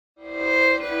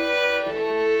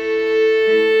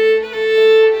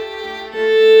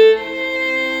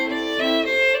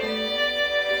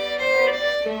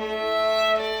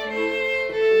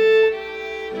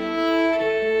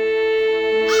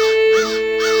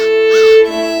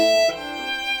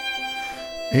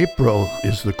April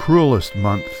is the cruelest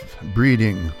month,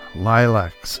 breeding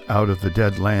lilacs out of the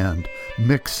dead land,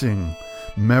 mixing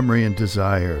memory and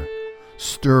desire,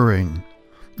 stirring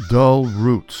dull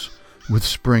roots with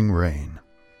spring rain.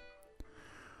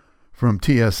 From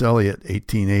T.S. Eliot,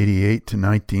 1888 to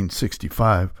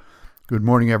 1965. Good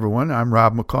morning, everyone. I'm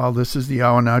Rob McCall. This is the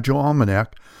Awanadjo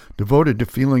Almanac, devoted to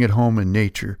feeling at home in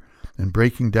nature and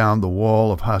breaking down the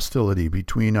wall of hostility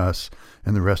between us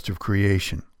and the rest of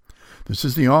creation. This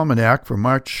is the Almanac for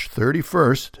March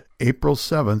 31st, April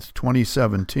 7th,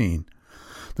 2017.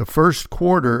 The first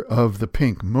quarter of the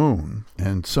pink moon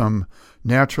and some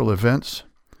natural events.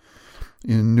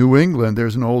 In New England,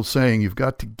 there's an old saying, you've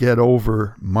got to get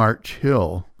over March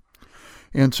Hill.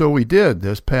 And so we did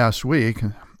this past week,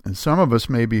 and some of us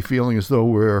may be feeling as though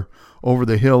we're over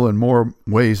the hill in more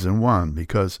ways than one,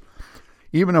 because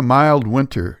even a mild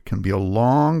winter can be a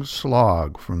long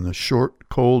slog from the short,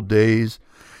 cold days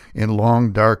and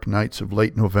long, dark nights of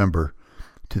late November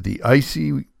to the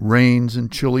icy rains and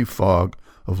chilly fog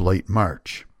of late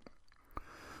March.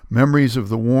 Memories of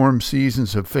the warm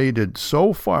seasons have faded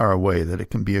so far away that it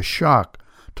can be a shock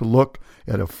to look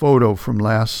at a photo from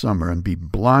last summer and be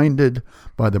blinded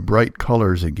by the bright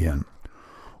colors again,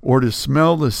 or to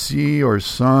smell the sea or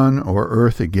sun or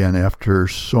earth again after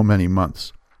so many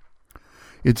months.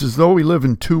 It's as though we live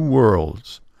in two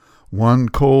worlds, one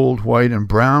cold, white, and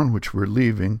brown, which we're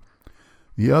leaving,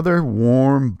 the other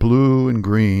warm, blue, and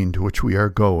green, to which we are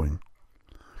going.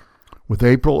 With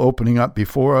April opening up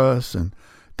before us and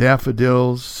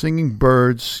daffodils, singing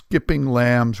birds, skipping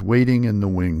lambs waiting in the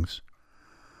wings,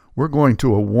 we're going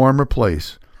to a warmer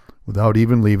place without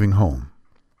even leaving home.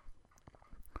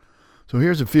 So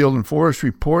here's a Field and Forest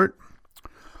report.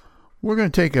 We're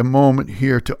going to take a moment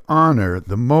here to honor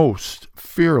the most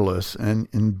fearless and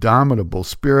indomitable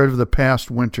spirit of the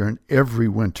past winter and every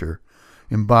winter,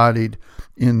 embodied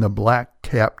in the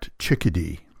black-capped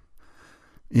chickadee,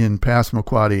 in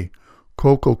Passamaquoddy,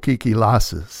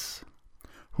 Cocoquiquilasis,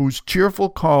 whose cheerful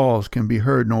calls can be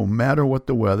heard no matter what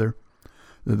the weather.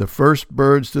 They're the first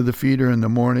birds to the feeder in the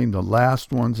morning, the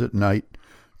last ones at night,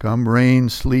 come rain,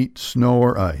 sleet, snow,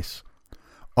 or ice.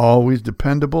 Always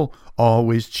dependable,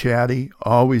 always chatty,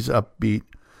 always upbeat.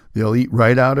 They'll eat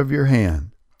right out of your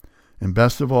hand. And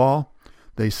best of all,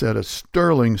 they set a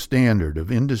sterling standard of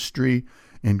industry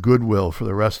and goodwill for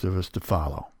the rest of us to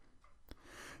follow.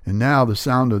 And now the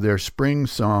sound of their spring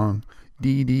song,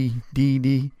 dee-dee,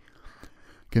 dee-dee,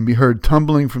 can be heard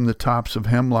tumbling from the tops of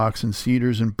hemlocks and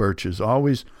cedars and birches,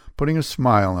 always putting a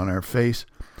smile on our face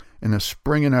and a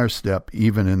spring in our step,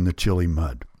 even in the chilly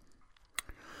mud.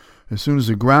 As soon as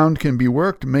the ground can be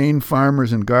worked, Maine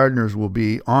farmers and gardeners will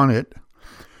be on it,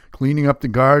 cleaning up the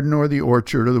garden or the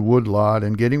orchard or the woodlot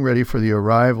and getting ready for the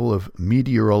arrival of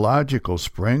meteorological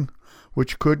spring,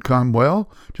 which could come,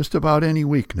 well, just about any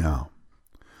week now.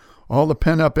 All the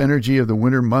pent-up energy of the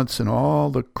winter months and all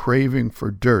the craving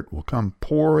for dirt will come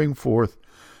pouring forth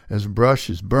as brush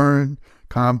is burned,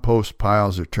 compost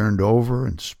piles are turned over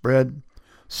and spread,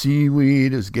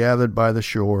 seaweed is gathered by the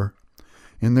shore,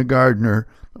 and the gardener,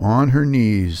 on her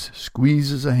knees,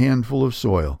 squeezes a handful of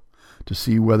soil to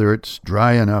see whether it's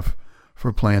dry enough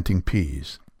for planting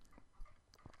peas.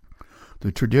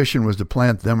 The tradition was to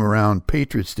plant them around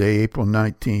Patriots' Day, April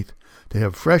 19th, to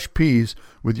have fresh peas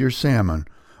with your salmon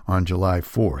on July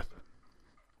 4th.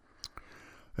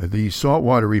 The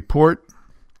Saltwater Report.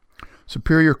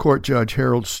 Superior Court Judge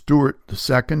Harold Stewart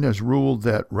II has ruled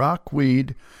that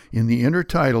rockweed in the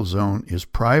intertidal zone is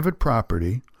private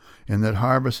property and that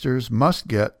harvesters must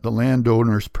get the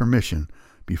landowner's permission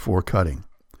before cutting.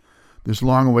 This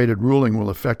long-awaited ruling will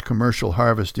affect commercial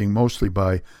harvesting mostly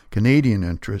by Canadian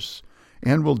interests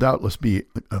and will doubtless be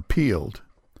appealed.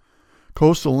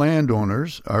 Coastal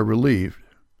landowners are relieved.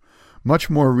 Much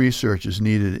more research is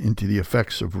needed into the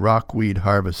effects of rockweed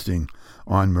harvesting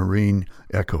on marine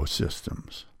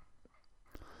ecosystems.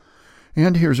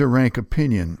 And here's a rank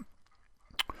opinion.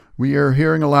 We are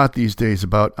hearing a lot these days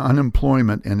about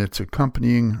unemployment and its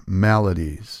accompanying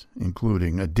maladies,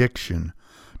 including addiction,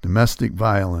 domestic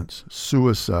violence,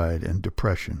 suicide, and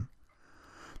depression.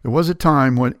 There was a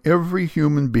time when every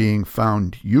human being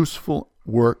found useful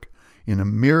work in a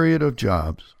myriad of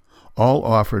jobs, all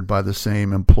offered by the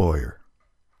same employer,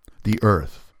 the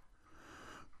earth.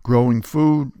 Growing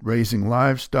food, raising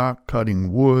livestock,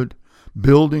 cutting wood,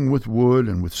 building with wood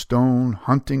and with stone,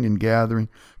 hunting and gathering,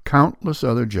 countless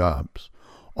other jobs,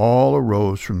 all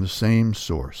arose from the same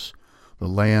source, the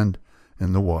land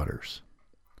and the waters.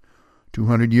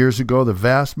 200 years ago, the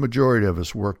vast majority of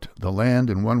us worked the land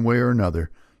in one way or another,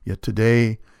 yet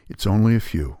today it's only a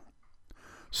few.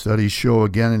 Studies show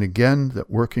again and again that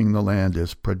working the land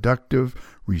is productive,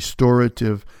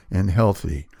 restorative, and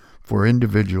healthy for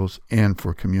individuals and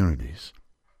for communities.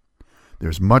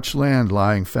 There's much land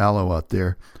lying fallow out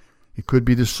there. It could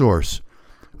be the source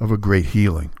of a great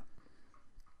healing.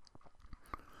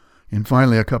 And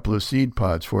finally, a couple of seed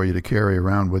pods for you to carry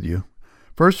around with you.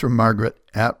 First, from Margaret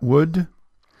Atwood.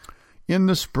 In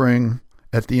the spring,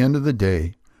 at the end of the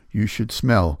day, you should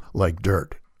smell like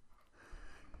dirt.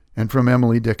 And from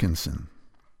Emily Dickinson.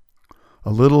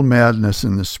 A little madness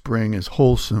in the spring is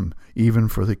wholesome even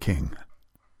for the king.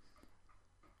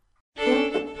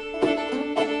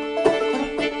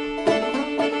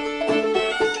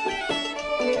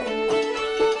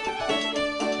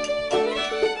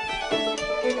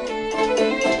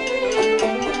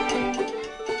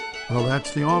 Well,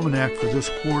 that's the almanac for this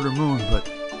quarter moon,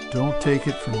 but don't take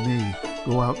it from me.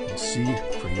 Go out and see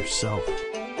for yourself.